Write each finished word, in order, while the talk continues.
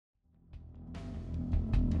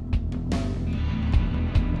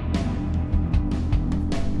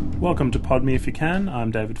Welcome to Pod Me If You Can.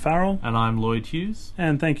 I'm David Farrell. And I'm Lloyd Hughes.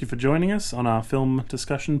 And thank you for joining us on our film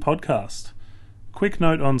discussion podcast. Quick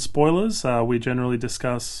note on spoilers. We generally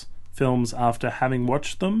discuss films after having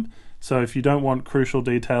watched them. So if you don't want crucial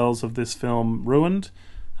details of this film ruined,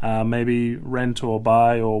 maybe rent or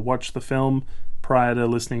buy or watch the film prior to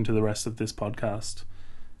listening to the rest of this podcast.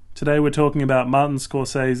 Today we're talking about Martin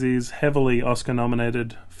Scorsese's heavily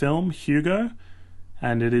Oscar-nominated film, Hugo,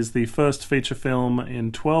 and it is the first feature film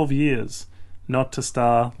in 12 years not to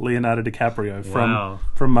star Leonardo DiCaprio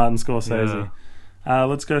from Martin Scorsese. Yeah.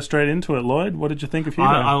 Let's go straight into it. Lloyd, what did you think of Hugo?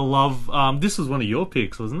 I love... this was one of your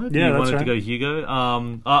picks, wasn't it? Yeah, you that's wanted right. to go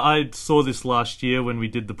Hugo. I saw this last year when we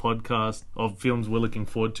did the podcast of films we're looking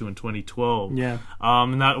forward to in 2012. Yeah.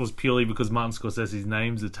 And that was purely because Martin Scorsese's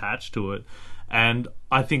name's attached to it. And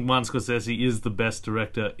I think Martin Scorsese is the best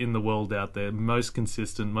director in the world out there. Most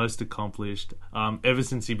consistent, most accomplished. Ever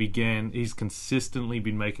since he began, he's consistently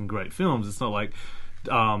been making great films. It's not like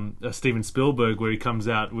Steven Spielberg, where he comes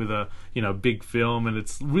out with a big film and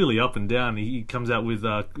it's really up and down. He comes out with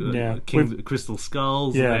Crystal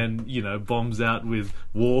Skulls and bombs out with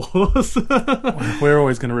War Horse. We're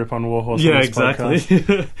always going to rip on War Horse. Yeah, on this exactly.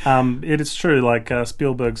 podcast. It is true. Like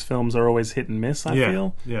Spielberg's films are always hit and miss. I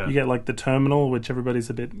feel. Yeah. You get like The Terminal, which everybody's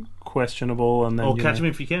a bit questionable, and then Catch Me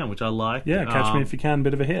If You Can, which I like. Yeah, Catch Me If You Can,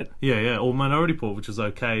 bit of a hit. Yeah. Or Minority Report, which was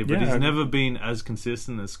okay, but he's never been as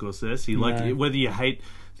consistent as Scorsese. Like whether you hate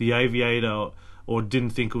The Aviator or didn't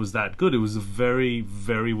think it was that good, it was a very,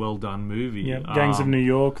 very well done movie. Yeah, Gangs of New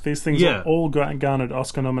York. These things are all garnered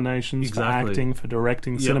Oscar nominations for acting, for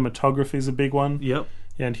directing. Cinematography is a big one. Yep.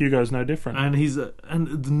 Yeah, and Hugo's no different.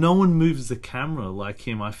 And no one moves the camera like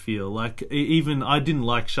him, I feel. Like, even I didn't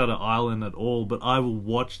like Shutter Island at all, but I will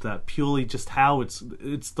watch that purely just how it's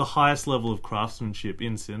the highest level of craftsmanship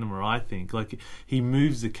in cinema, I think. Like, he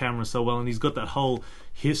moves the camera so well, and he's got that whole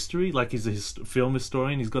history, like he's a film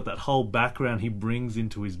historian. He's got that whole background he brings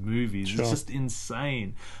into his movies. Sure. It's just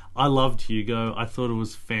insane. I loved Hugo. I thought it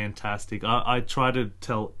was fantastic. I try to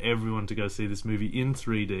tell everyone to go see this movie in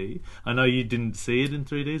 3D. I know you didn't see it in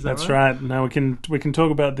 3D, is that That's right. Now we can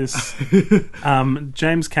talk about this.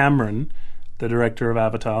 James Cameron, the director of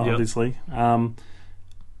Avatar, obviously,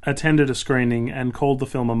 attended a screening and called the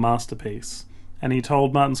film a masterpiece. And he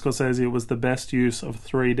told Martin Scorsese it was the best use of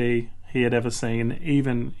 3D he had ever seen,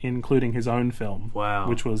 even including his own film,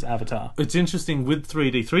 which was Avatar. It's interesting with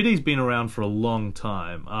 3D. 3D's been around for a long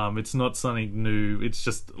time. It's not something new. It's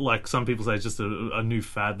just, like some people say, it's just a new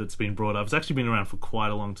fad that's been brought up. It's actually been around for quite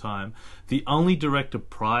a long time. The only director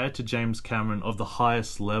prior to James Cameron of the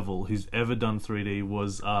highest level who's ever done 3D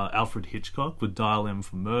was Alfred Hitchcock with Dial M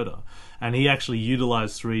for Murder. And he actually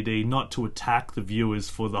utilized 3D not to attack the viewers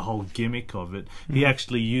for the whole gimmick of it. He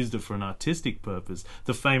actually used it for an artistic purpose.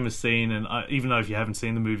 The famous scene, and even though if you haven't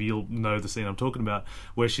seen the movie, you'll know the scene I'm talking about,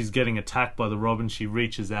 where she's getting attacked by the robin, she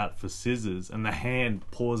reaches out for scissors, and the hand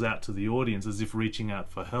pours out to the audience as if reaching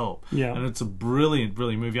out for help. Yeah. And it's a brilliant,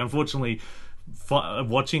 brilliant movie. Unfortunately,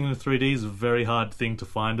 watching in 3D is a very hard thing to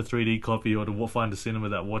find a 3D copy or to find a cinema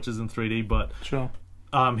that watches in 3D, but... Sure.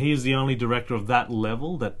 He is the only director of that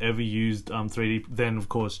level that ever used 3D. Then, of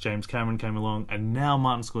course, James Cameron came along, and now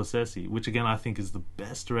Martin Scorsese, which again I think is the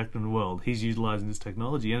best director in the world. He's utilizing this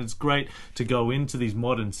technology, and it's great to go into these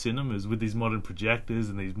modern cinemas with these modern projectors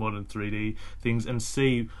and these modern 3D things and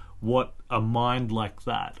see what a mind like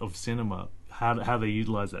that of cinema, how they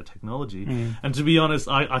utilize that technology. And to be honest,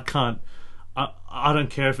 I don't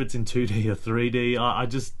care if it's in 2D or 3D. I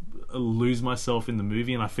just lose myself in the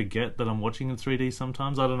movie and I forget that I'm watching in 3D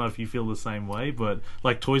sometimes. I don't know if you feel the same way, but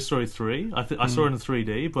like Toy Story 3, I saw it in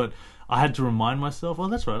 3D, but I had to remind myself, oh,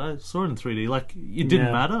 that's right, I saw it in 3D. Like, it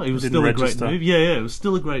didn't matter. It was still a great movie. Yeah, it was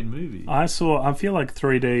still a great movie. I feel like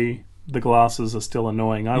 3D, the glasses are still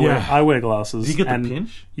annoying. I wear glasses. Do you get the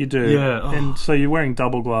pinch? You do. Yeah. Oh. And so you're wearing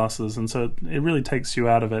double glasses, and so it really takes you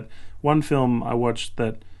out of it. One film I watched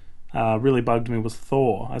that really bugged me was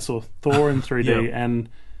Thor. I saw Thor in 3D, and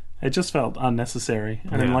it just felt unnecessary.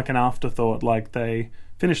 And then like an afterthought, like they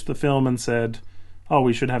finished the film and said, oh,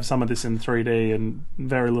 we should have some of this in 3D, and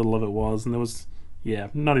very little of it was. And there was,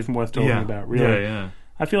 not even worth talking about, really. Yeah.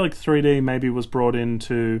 I feel like 3D maybe was brought in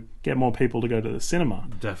to get more people to go to the cinema.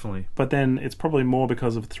 Definitely. But then it's probably more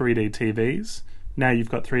because of 3D TVs. Now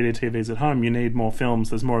you've got 3D TVs at home, you need more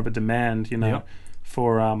films. There's more of a demand,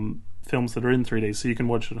 for films that are in 3D, so you can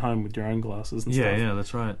watch at home with your own glasses and stuff. Yeah,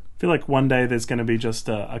 that's right. I feel like one day there's going to be just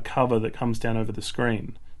a cover that comes down over the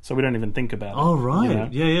screen, so we don't even think about it. Oh,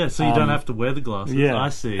 right. Yeah. So you don't have to wear the glasses. Yeah. I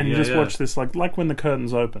see. And you just watch this, like when the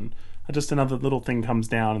curtains open, just another little thing comes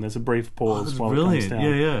down and there's a brief pause while it comes down.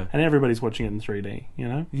 Yeah. And everybody's watching it in 3D,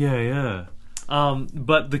 Yeah.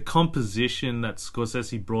 But the composition that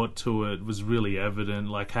Scorsese brought to it was really evident,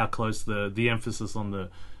 like how close the emphasis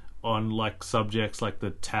on like subjects like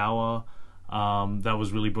the tower, that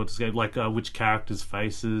was really brought to scale, like which characters'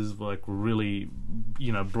 faces like really,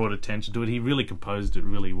 brought attention to it. He really composed it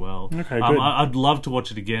really well. Okay, good. I'd love to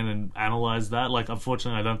watch it again and analyze that. Like,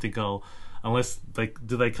 unfortunately, I don't think I'll, unless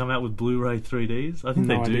do they come out with Blu-ray 3Ds? I think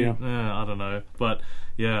No they do. idea. I don't know, but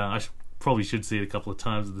yeah, probably should see it a couple of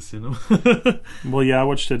times at the cinema. Well, yeah, I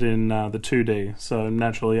watched it in the 2D, so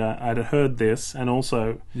naturally I'd heard this, and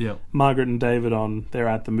also Yeah. Margaret and David on their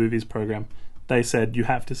At the Movies program, they said you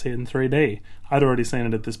have to see it in 3D. I'd already seen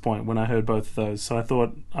it at this point when I heard both of those, so I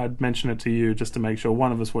thought I'd mention it to you just to make sure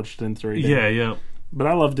one of us watched it in 3D. Yeah. But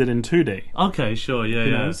I loved it in 2D. Okay, sure. Yeah,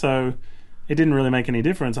 You yeah. know, so it didn't really make any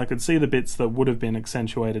difference. I could see the bits that would have been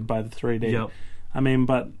accentuated by the 3D. Yep. I mean,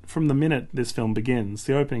 but from the minute this film begins,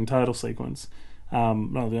 the opening title sequence,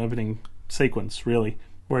 the opening sequence, really,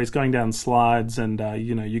 where he's going down slides and,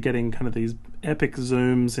 you're getting kind of these epic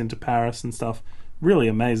zooms into Paris and stuff. Really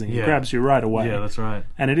amazing. Yeah. It grabs you right away. Yeah, that's right.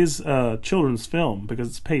 And it is a children's film because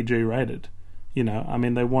it's PG rated. I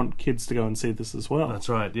mean, they want kids to go and see this as well. That's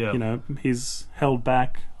right. Yeah. He's held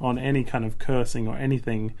back on any kind of cursing or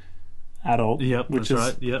anything adult. Yep, which that's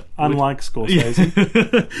is right. Yep. unlike Scorsese.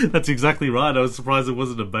 Yeah. That's exactly right. I was surprised it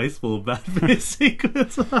wasn't a baseball bat for this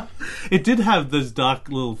sequence. It did have those dark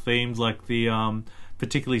little themes, like the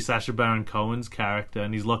particularly Sacha Baron Cohen's character,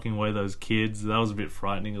 and he's locking away those kids. That was a bit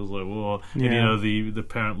frightening. It was like, whoa. Yeah. And the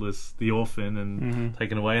parentless, the orphan, and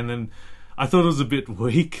taken away. And then I thought it was a bit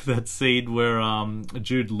weak, that scene where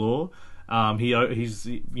Jude Law, he's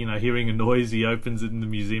hearing a noise, he opens it in the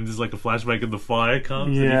museum, there's like a flashback and the fire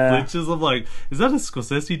comes and he flinches. I'm like, is that a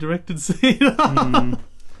Scorsese directed scene?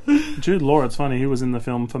 Jude Law, it's funny, he was in the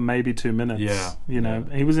film for maybe 2 minutes. Yeah.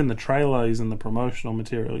 He was in the trailer, he's in the promotional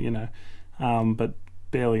material, but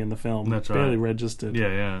barely in the film. That's right. Barely registered.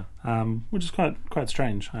 Yeah. Which is quite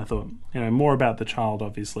strange, I thought. More about the child,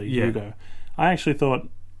 obviously, Yeah. Hugo. I actually thought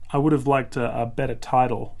I would have liked a better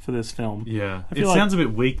title for this film. Yeah. I It feel like sounds a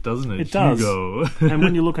bit weak, doesn't it? it does. Hugo. And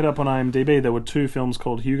when you look it up on IMDb, there were 2 films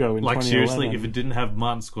called Hugo in Like 2011. seriously, if it didn't have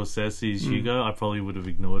Martin Scorsese's Hugo, I probably would have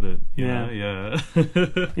ignored it. You know? Yeah.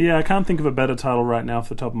 Yeah, I can't think of a better title right now off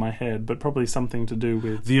the top of my head, but probably something to do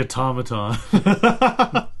with The Automaton.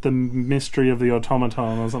 the mystery of the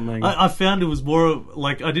automaton or something. I found it was more of,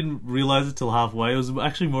 like, I didn't realize it till halfway. It was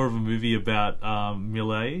actually more of a movie about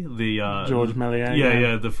Millet, the George Méliès.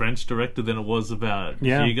 yeah, the French director, than it was about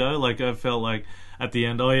Yeah. Hugo. Like, I felt like at the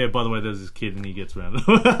end, oh yeah, by the way, there's this kid and he gets around.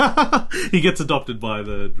 He gets adopted by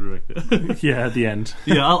the director. Yeah, at the end.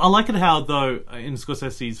 Yeah, I like it how, though, in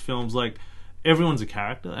Scorsese's films, like, everyone's a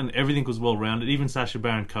character and everything was well rounded. Even Sacha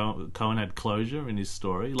Baron Cohen had closure in his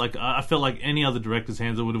story. Like, I felt like any other director's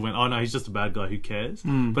hands would have went, oh no, he's just a bad guy, who cares?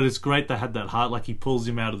 But it's great they had that heart. Like, he pulls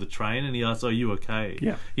him out of the train and he asks, are you okay?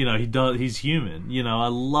 Yeah. He does. He's human. I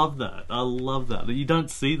love that. You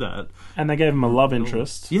don't see that. And they gave him a love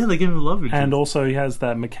interest. Yeah, they give him a love interest. And also he has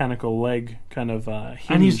that mechanical leg kind of hinge.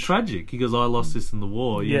 And he's tragic. He goes, I lost this in the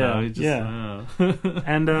war. And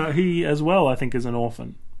he, as well, I think, is an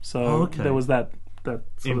orphan. So there was that sort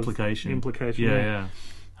implication. Implication. Yeah.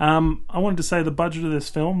 I wanted to say the budget of this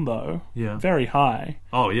film, though, very high.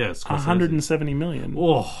 Oh, yes. 170 million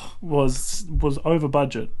was over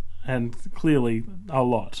budget, and clearly a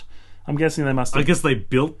lot. I'm guessing they must have... I guess they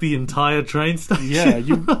built the entire train station. Yeah,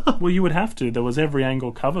 you would have to. There was every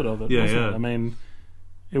angle covered of it, wasn't it? I mean,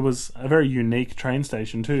 it was a very unique train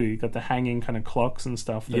station, too. You got the hanging kind of clocks and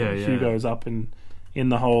stuff that Hugo's up in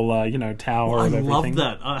the whole, tower of everything. I love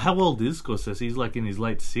that. How old is Scorsese? He's like in his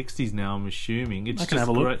late 60s now, I'm assuming. It's just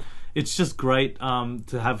great. It's just great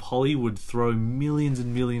to have Hollywood throw millions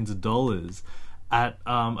and millions of dollars at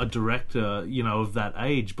a director, of that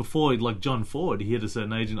age. Before, like John Ford, he hit a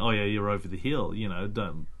certain age and, oh yeah, you're over the hill.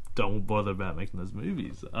 Don't bother about making those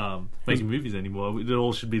movies, making movies anymore. It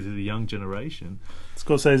all should be to the young generation.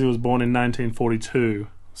 Scorsese was born in 1942.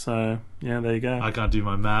 So, yeah, there you go. I can't do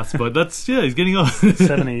my maths, but that's, he's getting on.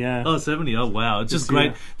 70, yeah. Oh, 70, oh wow. It's just This great.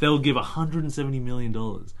 year. They'll give $170 million to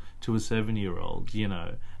a 7-year-old,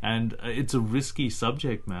 and it's a risky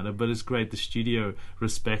subject matter, but it's great. The studio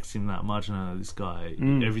respects him that much. And this guy,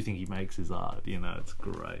 everything he makes is art, it's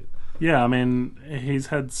great. Yeah, I mean, he's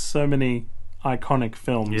had so many iconic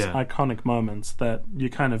films, Yeah. iconic moments that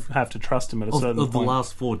you kind of have to trust him at a certain Of the point.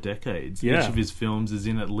 last 4 decades, each of his films is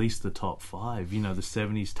in at least the top 5. The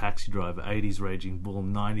 70s Taxi Driver, 80s Raging Bull,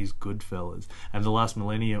 90s Goodfellas, and the last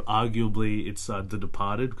millennium, arguably, it's The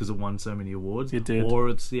Departed because it won so many awards. It did. Or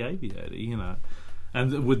it's The Aviator,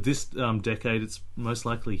 And with this decade, it's most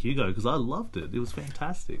likely Hugo, because I loved it. It was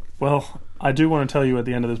fantastic. Well, I do want to tell you at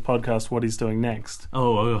the end of this podcast what he's doing next.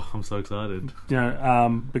 Oh, I'm so excited.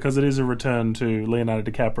 Because it is a return to Leonardo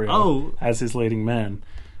DiCaprio as his leading man,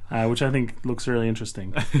 which I think looks really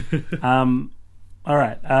interesting. All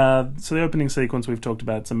right, so the opening sequence we've talked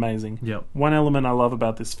about, it's amazing. Yep. One element I love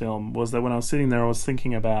about this film was that when I was sitting there, I was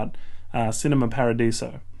thinking about Cinema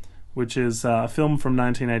Paradiso, which is a film from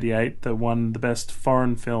 1988 that won the best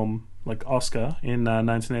foreign film Oscar in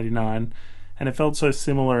 1989, and it felt so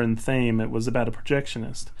similar in theme. It was about a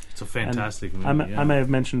projectionist. It's a fantastic movie. I may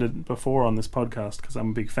have mentioned it before on this podcast because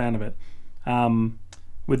I'm a big fan of it.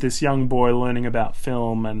 With this young boy learning about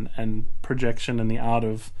film and projection and the art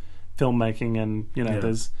of filmmaking, and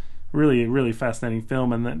there's really, really fascinating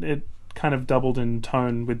film, and it kind of doubled in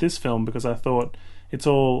tone with this film because I thought it's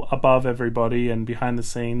all above everybody and behind the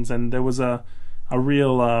scenes, and there was a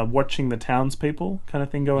real watching the townspeople kind of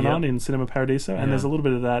thing going on in Cinema Paradiso, and there's a little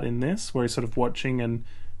bit of that in this, where he's sort of watching and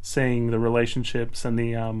seeing the relationships and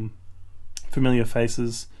the familiar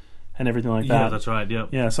faces and everything like that. Yeah, that's right, yeah.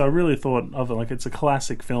 Yeah, so I really thought of it like it's a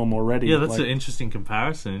classic film already. Yeah, that's an interesting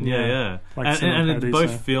comparison. Yeah. And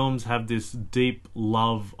both films have this deep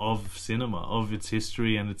love of cinema, of its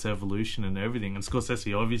history and its evolution and everything. And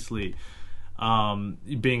Scorsese, obviously,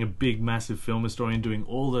 being a big, massive film historian, doing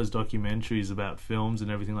all those documentaries about films and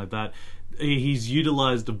everything like that, he's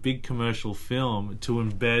utilized a big commercial film to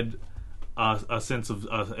embed a sense of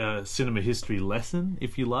a cinema history lesson,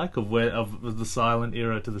 if you like, of the silent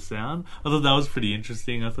era to the sound. I thought that was pretty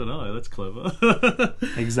interesting. I thought, oh, that's clever.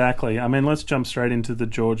 Exactly. I mean, let's jump straight into the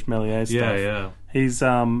Georges Méliès stuff. Yeah. He's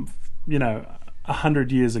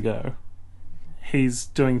 100 years ago, he's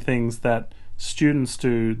doing things that students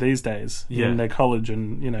do these days in their college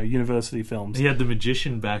and university films. He had the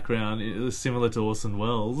magician background. It was similar to Orson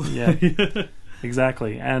Welles. Yeah,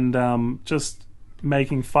 exactly. And just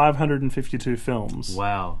making 552 films.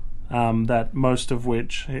 Wow. That most of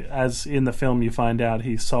which, as in the film you find out,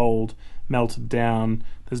 he sold, melted down.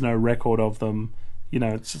 There's no record of them.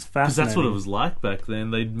 It's just fascinating. Because that's what it was like back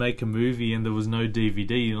then. They'd make a movie and there was no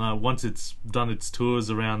DVD. Once it's done its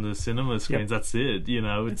tours around the cinema screens, that's it.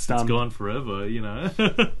 It's gone forever.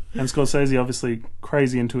 And Scorsese obviously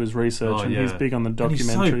crazy into his research, and he's big on the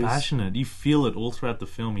documentaries. And he's so passionate. You feel it all throughout the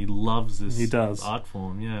film. He loves this art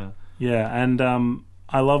form. Yeah. Yeah, and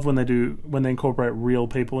I love when they incorporate real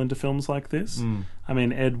people into films like this. I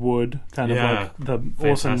mean, Ed Wood, kind of like the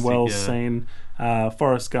Orson Welles scene,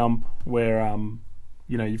 Forrest Gump, where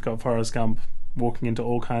you've got Forrest Gump walking into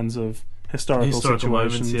all kinds of historical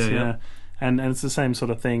situations. Moments, and it's the same sort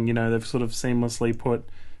of thing. They've sort of seamlessly put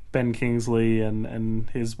Ben Kingsley and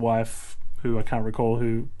his wife, who I can't recall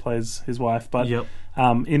who plays his wife, but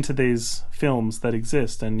into these films that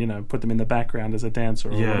exist, and put them in the background as a dancer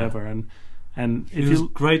or whatever. And it was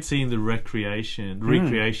great seeing the recreation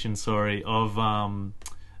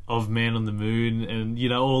of Man on the Moon,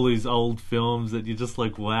 and all these old films that you're just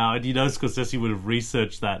like, wow. And Scorsese would have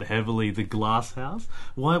researched that heavily. The glass house.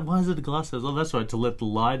 Why is it a glass house? Oh, that's right, to let the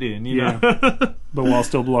light in. But while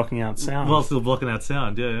still blocking out sound.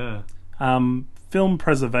 Film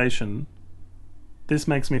preservation. This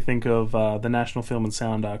makes me think of the National Film and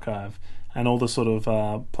Sound Archive and all the sort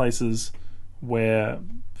of places where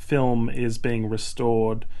film is being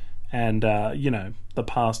restored and the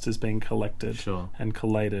past is being collected and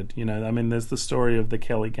collated. There's the story of the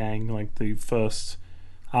Kelly Gang, like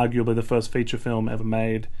arguably the first feature film ever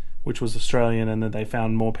made, which was Australian, and then they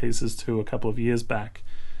found more pieces too a couple of years back.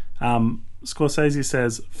 Scorsese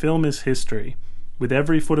says, "Film is history. With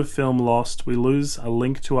every foot of film lost, we lose a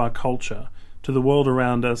link to our culture, to the world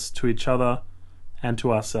around us, to each other, and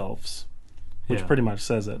to ourselves," which pretty much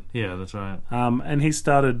says it. Yeah, that's right. And he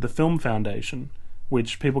started the Film Foundation,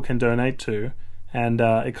 which people can donate to, and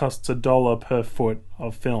it costs $1 per foot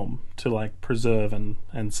of film to preserve and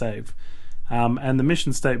save. And the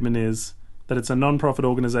mission statement is that it's a non-profit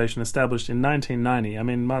organization established in 1990. I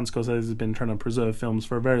mean, Martin Scorsese has been trying to preserve films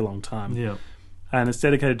for a very long time. Yeah. And it's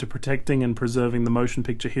dedicated to protecting and preserving the motion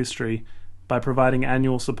picture history by providing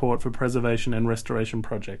annual support for preservation and restoration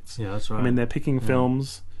projects. Yeah, that's right. I mean, they're picking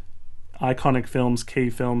films, iconic films, key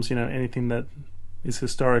films, anything that is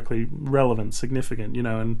historically relevant, significant,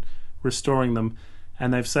 and restoring them.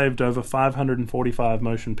 And they've saved over 545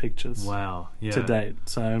 motion pictures to date.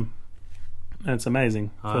 So it's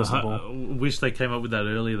amazing, first of all. I wish they came up with that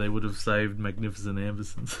earlier. They would have saved Magnificent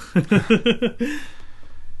Ambersons.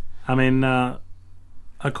 I mean,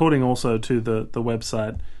 according also to the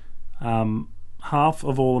website, half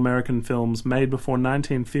of all American films made before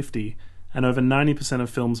 1950 and over 90% of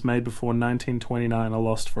films made before 1929 are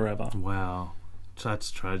lost forever. Wow.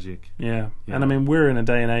 That's tragic. Yeah. Yeah. And I mean, we're in a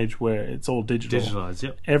day and age where it's all digital. Digitalized,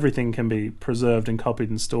 yep. Everything can be preserved and copied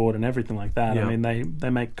and stored and everything like that. Yeah. I mean, they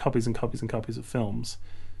make copies and copies and copies of films.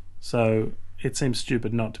 So it seems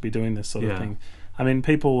stupid not to be doing this sort of Yeah. thing. I mean,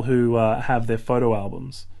 people who have their photo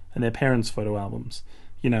albums and their parents' photo albums,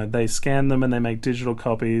 you know, they scan them and they make digital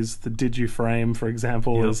copies. The DigiFrame, for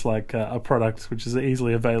example, Yep. is like a product which is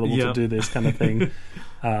easily available to Yep. do this kind of thing.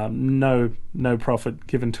 No profit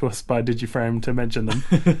given to us by DigiFrame to mention them.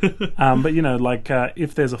 But, you know, like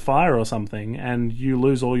if there's a fire or something and you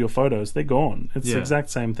lose all your photos, they're gone. It's the Yeah.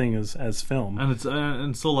 exact same thing as film. And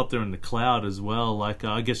it's all up there in the cloud as well. Like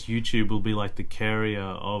I guess YouTube will be like the carrier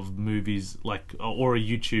of movies, like or a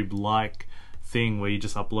YouTube-like thing where you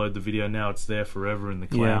just upload the video. Now it's there forever in the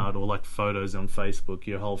cloud, or like photos on Facebook.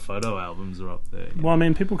 Your whole photo albums are up there. Well, I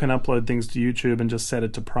mean, people can upload things to YouTube and just set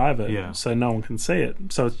it to private, Yeah. so no one can see it.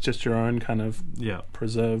 So it's just your own kind of Yeah,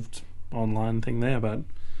 preserved online thing there. But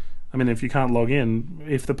I mean, if you can't log in,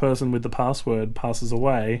 if the person with the password passes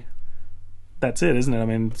away, that's it, isn't it? I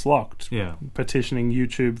mean, it's locked. yeah, Petitioning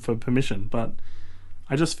YouTube for permission. But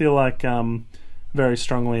I just feel like very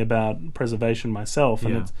strongly about preservation myself,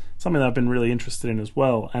 and Yeah. it's something that I've been really interested in as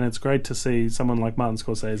well. And it's great to see someone like Martin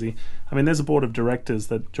Scorsese. I mean, there's a board of directors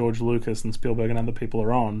that George Lucas and Spielberg and other people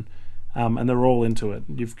are on, and they're all into it.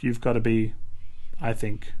 You've got to be, I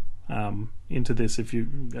think, into this if you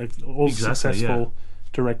all Exactly, successful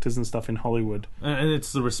directors and stuff in Hollywood. and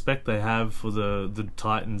it's the respect they have for the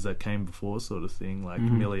titans that came before, sort of thing, like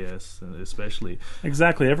Milius, especially.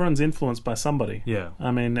 Exactly, everyone's influenced by somebody. Yeah,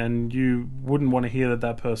 I mean, and you wouldn't want to hear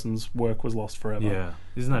that person's work was lost forever. yeah.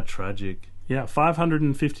 Isn't that tragic? Yeah,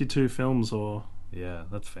 552 films, or Yeah,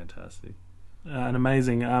 that's fantastic. and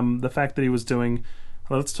amazing. The fact that he was doing,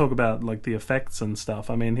 well, let's talk about like the effects and stuff.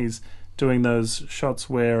 I mean, he's doing those shots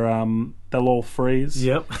where they'll all freeze,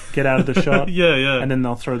 Yep. get out of the shot, yeah, yeah. and then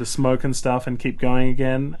they'll throw the smoke and stuff and keep going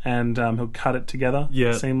again, and he'll cut it together Yeah.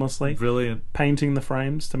 seamlessly, Brilliant. painting the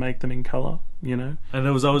frames to make them in color. You know, And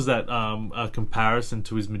there was always that a comparison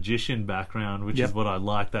to his magician background, which Yep. is what I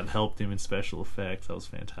liked. That helped him in special effects. That was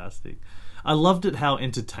fantastic. I loved it how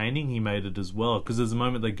entertaining he made it as well, because there's a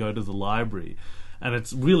moment they go to the library, and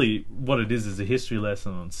it's really what it is a history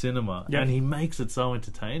lesson on cinema, Yep. and he makes it so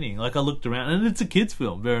entertaining. Like I looked around, and it's a kids'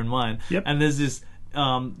 film, bear in mind, Yep. and there's this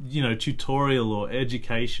tutorial or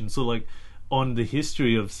education, sort of like on the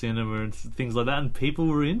history of cinema and things like that, and people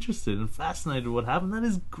were interested and fascinated with what happened. That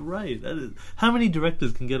is great. That is, how many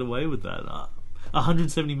directors can get away with that?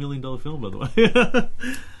 $170 million film, by the way.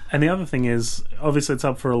 and the other thing is, obviously, it's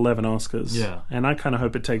up for 11 Oscars. Yeah. and I kind of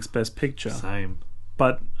hope it takes Best Picture. Same.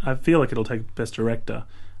 But I feel like it'll take Best Director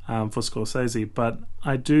for Scorsese. But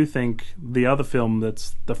I do think the other film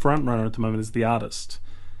that's the front runner at the moment is The Artist.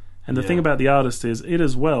 And the Yeah. thing about The Artist is it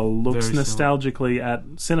as well looks Very nostalgically at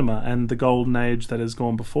cinema and the golden age that has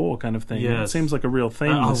gone before, kind of thing. It Yes. seems like a real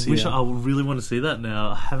theme I this wish year. I really want to see that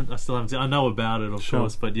now. I still haven't seen it. I know about it, of Sure.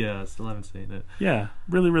 course, but yeah, I still haven't seen it. Yeah,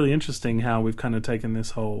 really, really interesting how we've kind of taken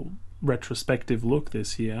this whole retrospective look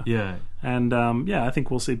this year. Yeah. And I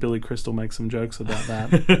think we'll see Billy Crystal make some jokes about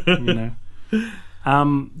that. you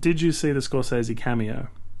know. Did you see the Scorsese cameo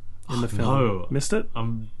in the film? No. Missed it?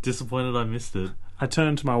 I'm disappointed I missed it. I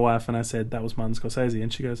turned to my wife and I said, that was Martin Scorsese.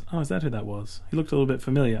 And she goes, oh, is that who that was? He looked a little bit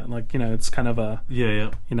familiar. Like, it's kind of a,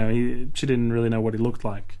 Yeah. she didn't really know what he looked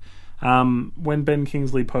like. When Ben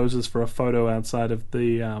Kingsley poses for a photo outside of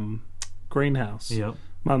the greenhouse, Yep.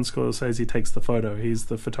 Martin Scorsese takes the photo. He's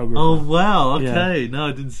the photographer. Oh, wow. Yeah. Okay. No,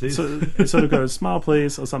 I didn't see So that. it sort of goes, smile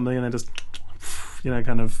please, or something, and then just,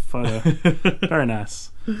 kind of photo. Very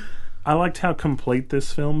nice. I liked how complete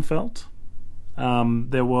this film felt.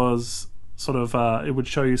 There was sort of, it would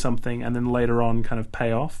show you something and then later on kind of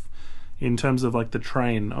pay off. In terms of like the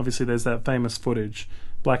train, obviously there's that famous footage,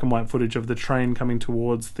 black and white footage of the train coming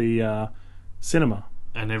towards the cinema.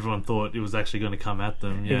 And everyone thought it was actually going to come at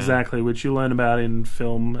them. Yeah. Exactly, which you learn about in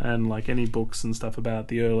film and like any books and stuff about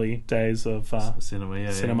the early days of Cinema,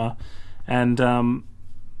 yeah. cinema. And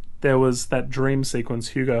there was that dream sequence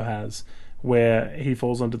Hugo has where he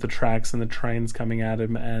falls onto the tracks and the train's coming at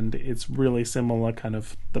him, and it's really similar kind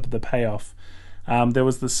of the payoff. There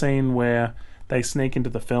was the scene where they sneak into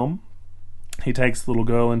the film. He takes the little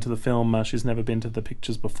girl into the film. She's never been to the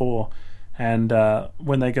pictures before. And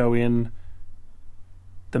when they go in,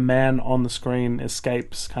 the man on the screen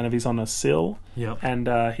escapes. Kind of, he's on a sill, Yep.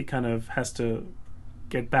 and he kind of has to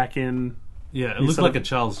get back in Yeah, it He looked sort like of- a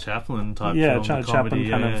Charles Chaplin type yeah, film. Charlie the comedy,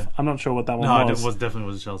 Chaplin kind of. I'm not sure what that one No, was. it was definitely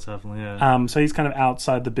was Charles Chaplin. Yeah, So he's kind of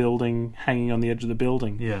outside the building, hanging on the edge of the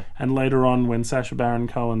building. yeah. And later on, when Sacha Baron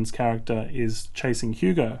Cohen's character is chasing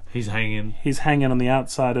Hugo, He's hanging. he's hanging on the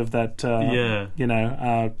outside of that,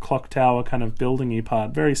 Yeah. clock tower kind of building-y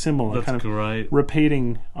part. Very similar, That's kind of great.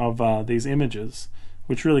 repeating of these images,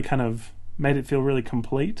 which really kind of made it feel really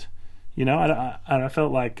complete. You know, I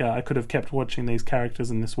felt like I could have kept watching these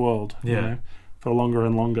characters in this world, Yeah. you know, for longer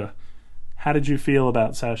and longer. How did you feel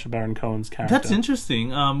about Sacha Baron Cohen's character? That's interesting.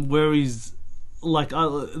 Where he's like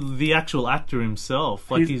the actual actor himself,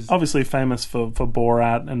 like He's obviously famous for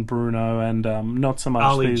Borat and Bruno and not so much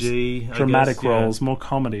Ali these G, I dramatic guess, yeah. roles, more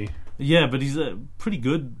comedy. Yeah, but he's a pretty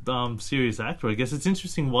good, serious actor. I guess it's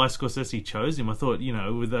interesting why Scorsese chose him. I thought, you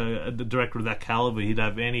know, with the director of that caliber, he'd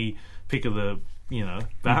have any pick of the, you know,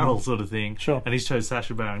 barrel sort of thing. Sure. And he's chose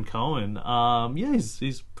Sacha Baron Cohen. Yeah,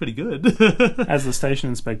 he's pretty good. As the station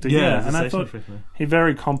inspector, as a and I station thought inspector. he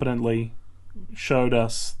very competently showed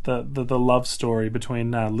us the love story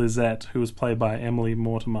between Lisette, who was played by Emily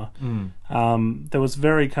Mortimer. There was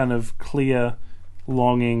very kind of clear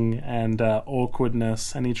longing and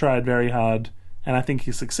awkwardness, and he tried very hard, and I think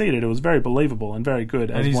he succeeded. It was very believable and very good.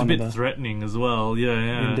 And as he's a one bit of the, threatening as well.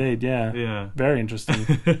 Yeah. indeed, yeah, Yeah. very interesting.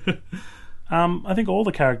 I think all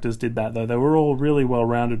the characters did that, though. They were all really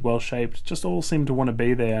well-rounded, well-shaped, just all seemed to want to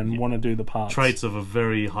be there and want to do the parts. Traits of a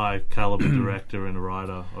very high caliber director and a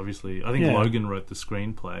writer, obviously. I think Yeah. Logan wrote the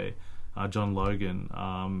screenplay, John Logan,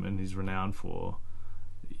 and he's renowned for,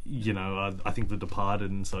 you know, I think The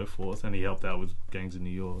Departed and so forth, and he helped out with Gangs of New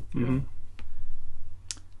York. Yeah. Mhm.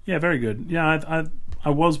 Yeah, very good. Yeah, I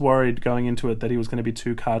was worried going into it that he was going to be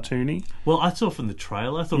too cartoony. Well, I saw from the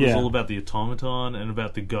trailer, I thought it was Yeah. all about the automaton and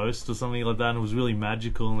about the ghost or something like that, and it was really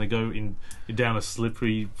magical, and they go in down a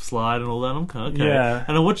slippery slide and all that. I'm kind of, okay. Yeah.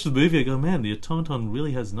 And I watched the movie, I go, man, the automaton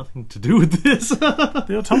really has nothing to do with this.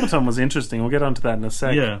 The automaton was interesting. We'll get onto that in a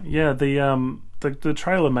sec. Yeah. Yeah. The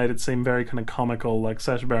trailer made it seem very kind of comical. Like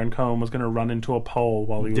Sacha Baron Cohen was going to run into a pole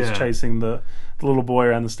while he was Yeah. chasing the little boy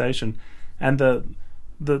around the station, and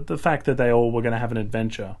the fact that they all were going to have an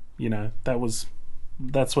adventure. You know,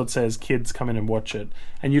 that's what says kids come in and watch it,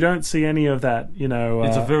 and you don't see any of that. You know,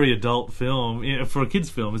 It's a very adult film. Yeah, for a kids'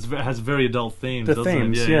 film, it has very adult themes, the doesn't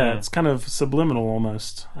themes. it? Yeah, it's kind of subliminal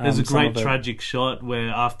almost. There's a some great of it. tragic shot where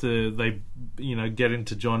after they, you know, get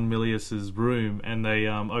into John Milius's room and they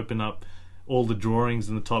open up all the drawings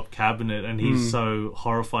in the top cabinet, and he's so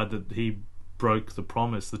horrified that he broke the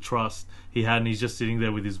promise, the trust he had, and he's just sitting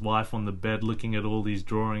there with his wife on the bed looking at all these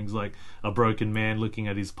drawings like a broken man looking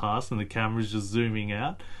at his past, and the camera's just zooming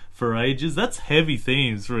out for ages. That's heavy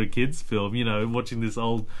themes for a kid's film, you know, watching this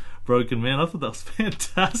old broken man. I thought that was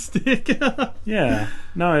fantastic. Yeah,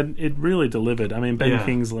 no, it really delivered. I mean, Ben Yeah.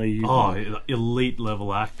 Kingsley. Elite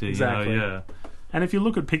level actor. Exactly. You know, And if you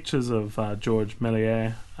look at pictures of George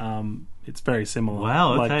Méliès, it's very similar.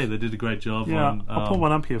 Wow, Like, okay, they did a great job yeah, on... I'll put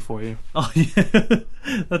one up here for you. Oh, yeah.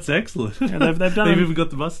 That's excellent. Yeah, they've done They've a- even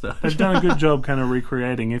got the mustache. They've done a good job kind of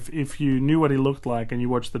recreating. If you knew what he looked like and you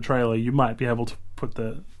watched the trailer, you might be able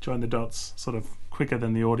to join the dots sort of quicker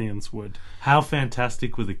than the audience would. How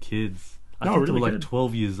fantastic were the kids? I No, think they really were like good.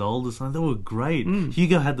 12 years old or something. They were great.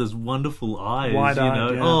 Hugo had those wonderful eyes, Wide-eyed, you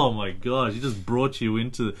know. yeah. Oh my gosh, he just brought you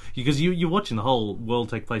into... Because you're watching the whole world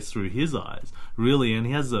take place through his eyes, really, and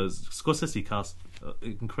he has those... Scorsese cast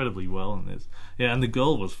incredibly well in this. Yeah, and the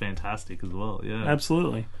girl was fantastic as well, yeah.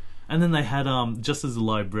 Absolutely. And then they had, just as a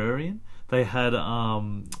librarian, they had,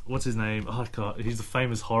 what's his name? Oh god, he's a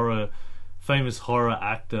famous horror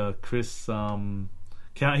actor, Chris,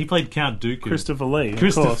 he played Count Dooku. Christopher Lee, of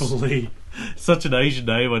Christopher course. Lee. Such an Asian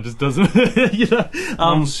name, I just doesn't, you know.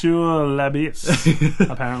 Monsieur Labitte,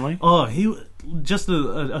 apparently. Oh, he just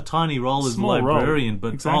a tiny role as Small role. librarian,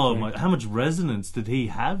 but Exactly. oh my, how much resonance did he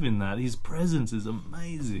have in that? His presence is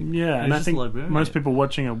amazing. Yeah, and he's I just think a librarian. most people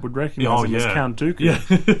watching it would recognize Oh, him as yeah. Count Dooku.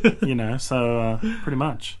 Yeah. You know, so pretty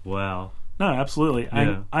much. Wow. No, absolutely.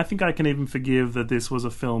 Yeah. I think I can even forgive that this was a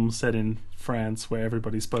film set in France where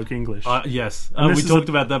everybody spoke English. Yes, And we this is talked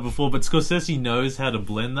about that before, but Scorsese knows how to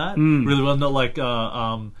blend that really well. Not like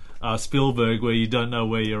Spielberg, where you don't know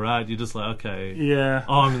where you're at. You're just like, okay, Yeah.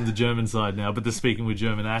 oh, I'm in the German side now, but they're speaking with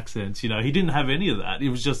German accents. You know, he didn't have any of that. It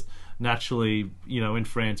was just naturally, you know, in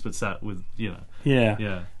France, but sat with, you know, Yeah.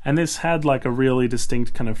 yeah. And this had like a really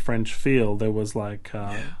distinct kind of French feel. There was like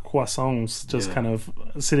croissants just Yeah. kind of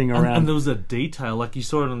sitting And, around. and there was a detail, like you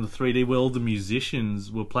saw it on the 3D, where all the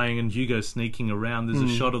musicians were playing and Hugo sneaking around. There's a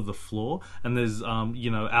shot of the floor, and there's, you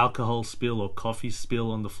know, alcohol spill or coffee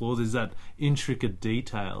spill on the floor. There's that intricate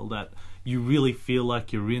detail that, you really feel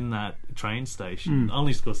like you're in that train station.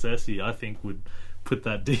 Only Scorsese, I think, would put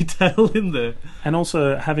that detail in there. And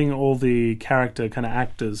also having all the character kind of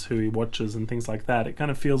actors who he watches and things like that, it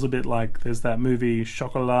kind of feels a bit like there's that movie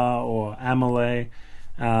Chocolat or Amelie,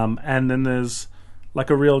 and then there's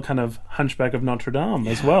like a real kind of Hunchback of Notre Dame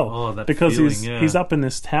as well. Oh, that because feeling, he's up in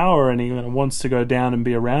this tower and he wants to go down and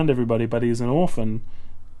be around everybody, but he's an orphan.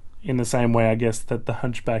 In the same way, I guess, that the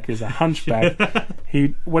hunchback is a hunchback.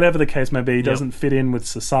 He, whatever the case may be, he doesn't fit in with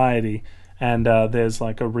society, and there's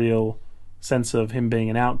like a real sense of him being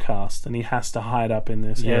an outcast, and he has to hide up in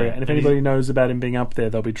this area. And if anybody knows about him being up there,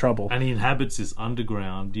 there'll be trouble. And he inhabits this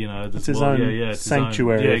underground, it's his own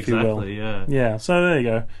sanctuary, if you will. Yeah, so there you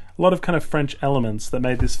go. A lot of kind of French elements that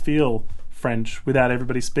made this feel French without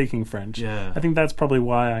everybody speaking French. Yeah. I think that's probably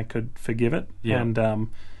why I could forgive it. Yeah. And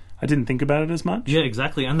I didn't think about it as much. Yeah,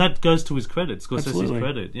 exactly. And that goes to his credit, Scorsese's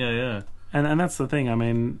credit. Yeah. And that's the thing. I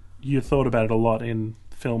mean, you thought about it a lot in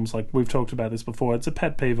films. Like, we've talked about this before. It's a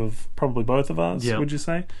pet peeve of probably both of us, would you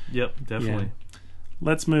say? Yep, definitely. Yeah.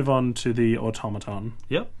 Let's move on to the automaton.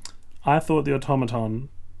 Yep. I thought the automaton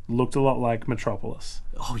looked a lot like Metropolis.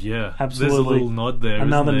 Oh, yeah. Absolutely. There's a little nod there,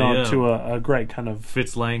 Another isn't there? nod to a great kind of...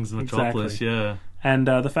 Fitz Lang's Metropolis, exactly. And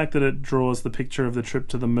the fact that it draws the picture of the trip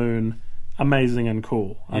to the moon, amazing and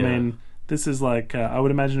cool. I mean... This is like, I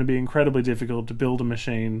would imagine it'd be incredibly difficult to build a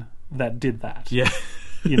machine that did that. Yeah.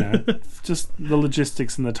 Just the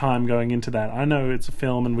logistics and the time going into that. I know it's a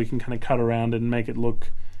film and we can kind of cut around it and make it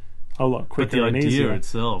look a lot quicker and easier. But the idea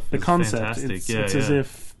itself is fantastic. It's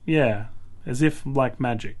as if like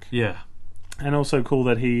magic. Yeah. And also cool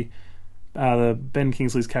that the Ben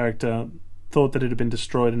Kingsley's character thought that it had been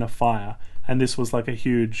destroyed in a fire, and this was like a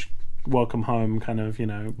huge welcome home kind of,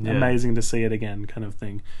 amazing to see it again kind of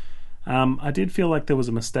thing. I did feel like there was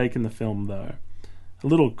a mistake in the film, though. A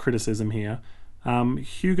little criticism here.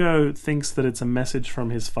 Hugo thinks that it's a message from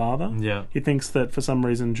his father. Yeah. He thinks that for some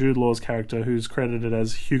reason Jude Law's character, who's credited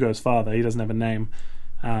as Hugo's father, he doesn't have a name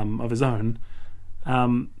of his own.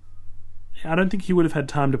 I don't think he would have had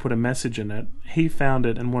time to put a message in it. He found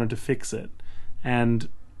it and wanted to fix it. And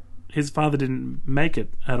his father didn't make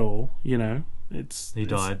it at all, He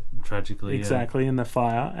died tragically. Exactly, in the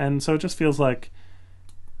fire. And so it just feels like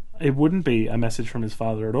it wouldn't be a message from his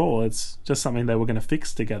father at all. It's just something they were going to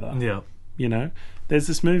fix together. Yeah. There's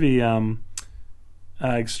this movie,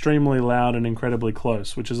 Extremely Loud and Incredibly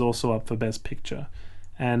Close, which is also up for Best Picture.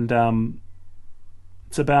 And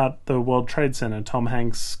it's about the World Trade Center. Tom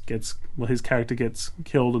Hanks his character gets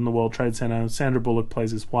killed in the World Trade Center. Sandra Bullock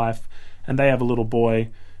plays his wife, and they have a little boy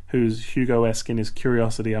who's Hugo-esque in his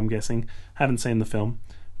curiosity, I'm guessing. Haven't seen the film.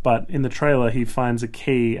 But in the trailer, he finds a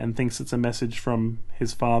key and thinks it's a message from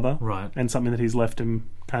his father. Right. And something that he's left him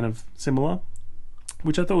kind of similar,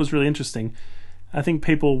 which I thought was really interesting. I think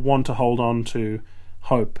people want to hold on to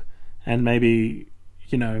hope, and maybe,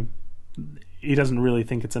 he doesn't really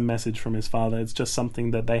think it's a message from his father. It's just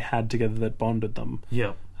something that they had together that bonded them.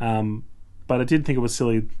 Yeah. But I did think it was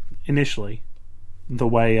silly initially, the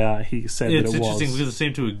way he said that it was. It's interesting because it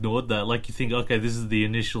seemed to ignore that. Like, you think, okay, this is the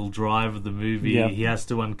initial drive of the movie. Yep. He has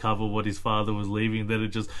to uncover what his father was leaving. Then it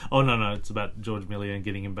just, no, it's about George Millier and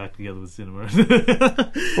getting him back together with cinema.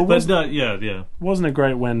 Wasn't it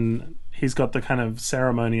great when he's got the kind of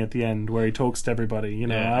ceremony at the end where he talks to everybody?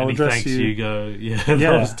 I will address you. Hugo.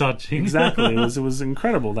 That was touching. Exactly. It was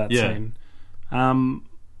incredible, that scene.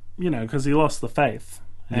 Because he lost the faith.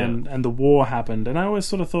 And the war happened, and I always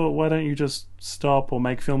sort of thought, why don't you just stop or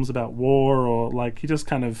make films about war, or like, he just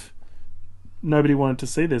kind of, nobody wanted to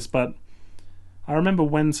see this. But I remember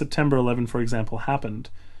when September 11, for example, happened,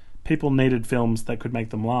 people needed films that could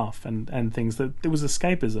make them laugh and things that, there was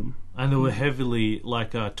escapism. And there were heavily,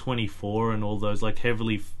 24 and all those,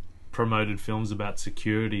 heavily promoted films about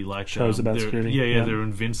security, shows about security. They're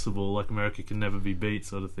invincible, like America Can Never Be Beat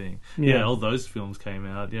sort of thing. All those films came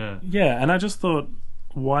out. And I just thought,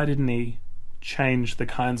 why didn't he change the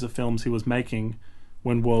kinds of films he was making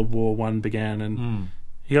when World War I began? And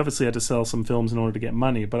he obviously had to sell some films in order to get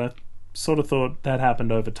money, but I sort of thought that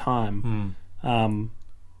happened over time.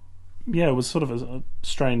 It was sort of a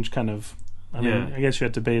strange kind of, I mean, I guess you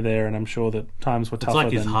had to be there, and I'm sure that times were tougher. It's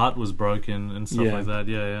like his heart was broken and stuff like that.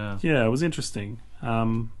 Yeah, it was interesting.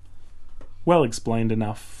 Well explained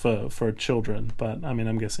enough for children, but I mean,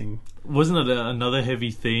 I'm guessing. Wasn't it another heavy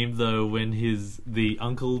theme though when the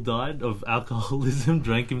uncle died of alcoholism,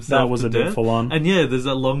 drank himself? That was to a death? bit full on. And there's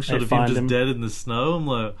that long shot of him just dead in the snow. I'm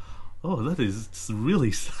like, Oh, that is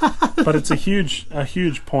really sad. But it's a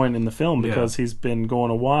huge point in the film Yeah. because he's been gone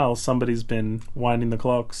a while. Somebody's been winding the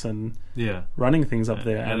clocks and Yeah. running things up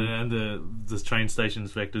there. And the train station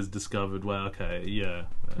inspectors discovered, wow, okay, yeah.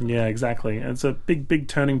 Yeah, exactly. It's a big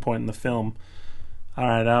turning point in the film. All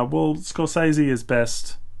right, well, Scorsese is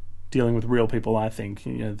best dealing with real people, I think.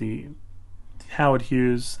 You know, the Howard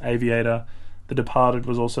Hughes, Aviator, The Departed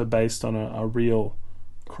was also based on a real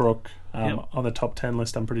crook on the top 10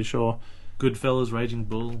 list, I'm pretty sure. Goodfellas, Raging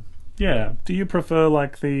Bull. Yeah. Do you prefer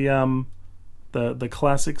like the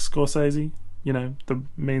classic Scorsese? You know, the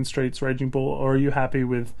Mean Streets, Raging Bull, or are you happy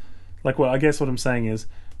with, like, well, I guess what I'm saying is,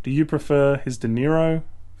 do you prefer his De Niro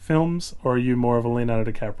films, or are you more of a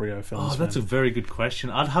Leonardo DiCaprio films? Oh, that's a very good question.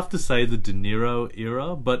 I'd have to say the De Niro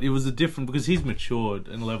era, but it was a different, because he's matured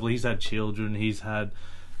in a level. He's had children. He's had,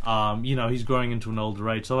 he's growing into an older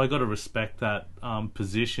age. So I got to respect that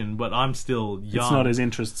position. But I'm still young. It's not his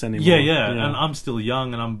interests anymore. Yeah, and I'm still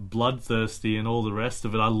young, and I'm bloodthirsty, and all the rest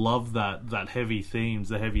of it. I love the heavier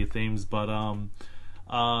themes. But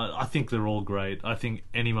I think they're all great. I think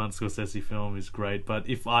any Martin Scorsese film is great. But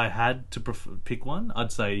if I had to pick one,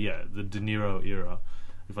 I'd say, the De Niro era.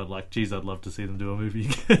 If I'd I'd love to see them do a movie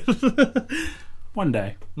again. One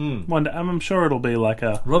day. One day. I'm sure it'll be like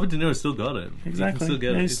a... Robert De Niro still got it. Exactly. He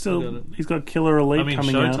can still get it. He's got Killer Elite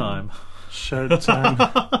coming Showtime. out.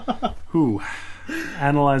 Showtime. Who?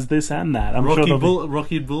 Analyze this and that. I'm Rocky sure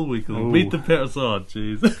Rocky Bullwinkle. Meet the parents. Oh,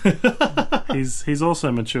 jeez. He's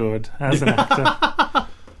also matured as an actor.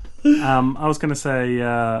 I was going to say,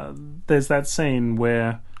 there's that scene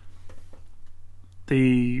where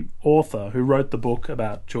the author who wrote the book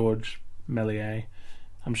about George Méliès,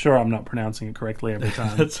 I'm sure I'm not pronouncing it correctly every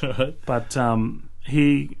time. That's all right. But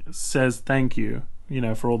he says thank you,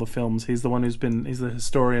 for all the films. He's the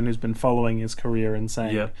historian who's been following his career and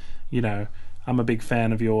saying, I'm a big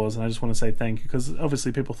fan of yours and I just want to say thank you, because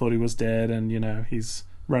obviously people thought he was dead, and he's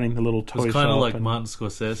running the little toy shop. It's kind of like Martin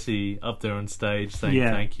Scorsese up there on stage saying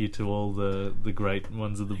thank you to all the great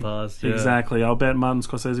ones of the past. Yeah. Exactly. I'll bet Martin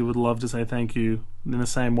Scorsese would love to say thank you in the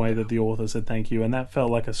same way that the author said thank you, and that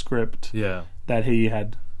felt like a script that he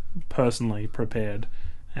had personally prepared,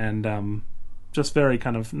 and just very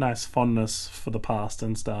kind of nice fondness for the past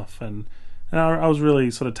and stuff, and I was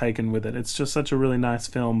really sort of taken with it. It's just such a really nice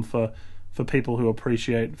film for people who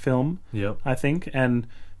appreciate film, I think, and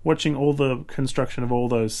watching all the construction of all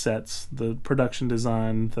those sets, the production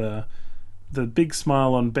design, the big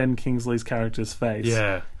smile on Ben Kingsley's character's face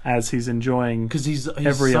as he's enjoying, because he's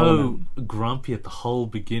every so element. Grumpy at the whole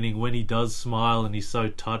beginning. When he does smile and he's so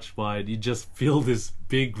touched by it, you just feel this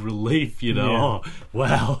big relief, Oh,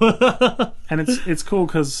 wow. And it's cool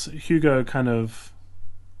because Hugo kind of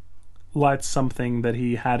lights something that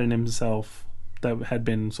he had in himself that had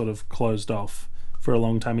been sort of closed off for a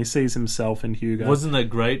long time. He sees himself in Hugo. Wasn't that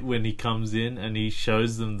great when he comes in and he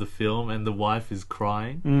shows them the film and the wife is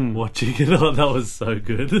crying watching it? Oh, that was so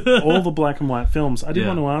good. All the black and white films. I did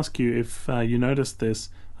want to ask you if you noticed this.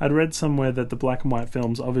 I'd read somewhere that the black and white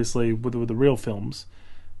films obviously were the real films,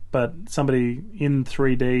 but somebody in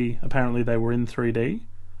 3D, apparently they were in 3D.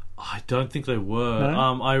 I don't think they were.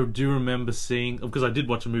 No? I do remember seeing, because I did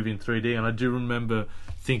watch a movie in 3D, and I do remember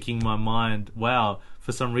thinking in my mind, wow,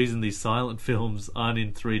 for some reason these silent films aren't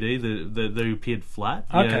in 3D. They appeared flat.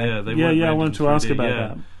 Okay. They weren't I rendered wanted to in ask 3D. about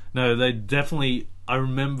that. No, they definitely, I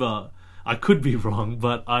remember, I could be wrong,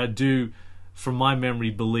 but I do, from my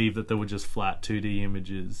memory, believe that they were just flat 2D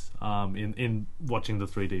images in watching the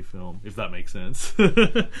 3D film, if that makes sense.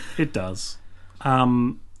 It does.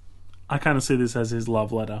 I kind of see this as his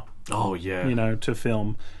love letter. Oh, yeah. To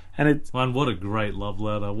film. And what a great love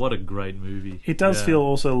letter. What a great movie. It does feel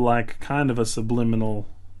also like kind of a subliminal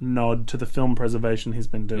nod to the film preservation he's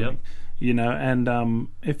been doing. And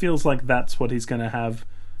it feels like that's what he's going to have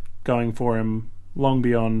going for him long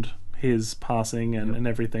beyond his passing and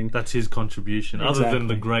everything. That's his contribution, Exactly. other than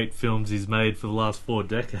the great films he's made for the last 4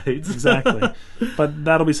 decades. Exactly. But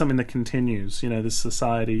that'll be something that continues, this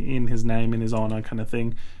society in his name, in his honor kind of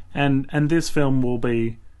thing. And this film will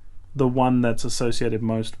be the one that's associated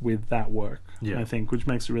most with that work, I think, which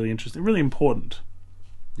makes it really interesting, really important.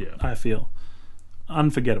 I feel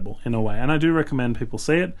unforgettable in a way, and I do recommend people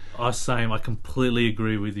see it. Same. I completely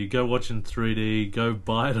agree with you. Go watch in 3D. Go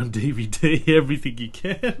buy it on DVD. Everything you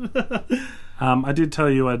can. I did tell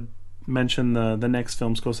you I'd mention the next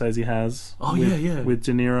film Scorsese has. With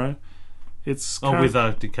De Niro. It's with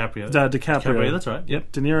DiCaprio. DiCaprio. That's right.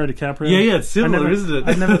 Yep, De Niro, DiCaprio. Yeah, it's similar, isn't it?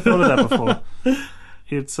 I'd never thought of that before.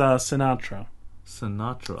 It's Sinatra.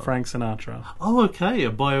 Sinatra. Frank Sinatra. Oh, okay.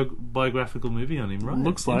 A biographical movie on him, right?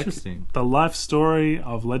 Looks like interesting. The life story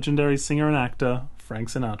of legendary singer and actor Frank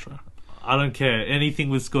Sinatra. I don't care. Anything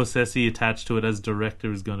with Scorsese attached to it as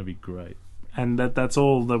director is going to be great. And that's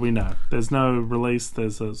all that we know. There's no release.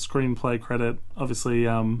 There's a screenplay credit. Obviously,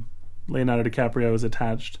 Leonardo DiCaprio is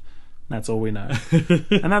attached. That's all we know.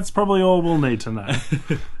 And that's probably all we'll need to know.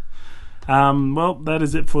 Well, that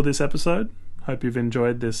is it for this episode. Hope you've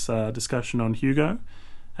enjoyed this discussion on Hugo.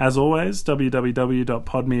 As always,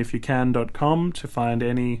 www.podmeifyoucan.com to find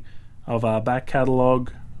any of our back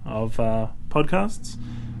catalogue of podcasts.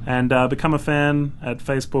 And become a fan at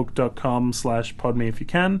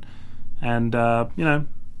facebook.com/podmeifyoucan. And,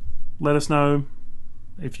 let us know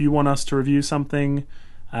if you want us to review something.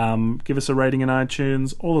 Give us a rating in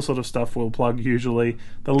iTunes. All the sort of stuff we'll plug usually.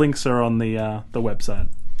 The links are on the website.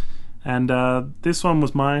 And this one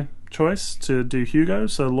was my choice to do Hugo.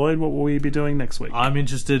 So, Lloyd, what will we be doing next week? I'm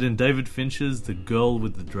interested in David Fincher's The Girl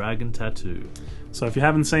with the Dragon Tattoo. So if you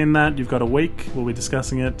haven't seen that, you've got a week. We'll be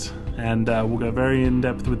discussing it. And we'll go very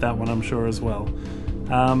in-depth with that one, I'm sure, as well.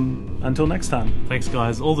 Until next time. Thanks,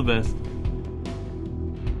 guys. All the best.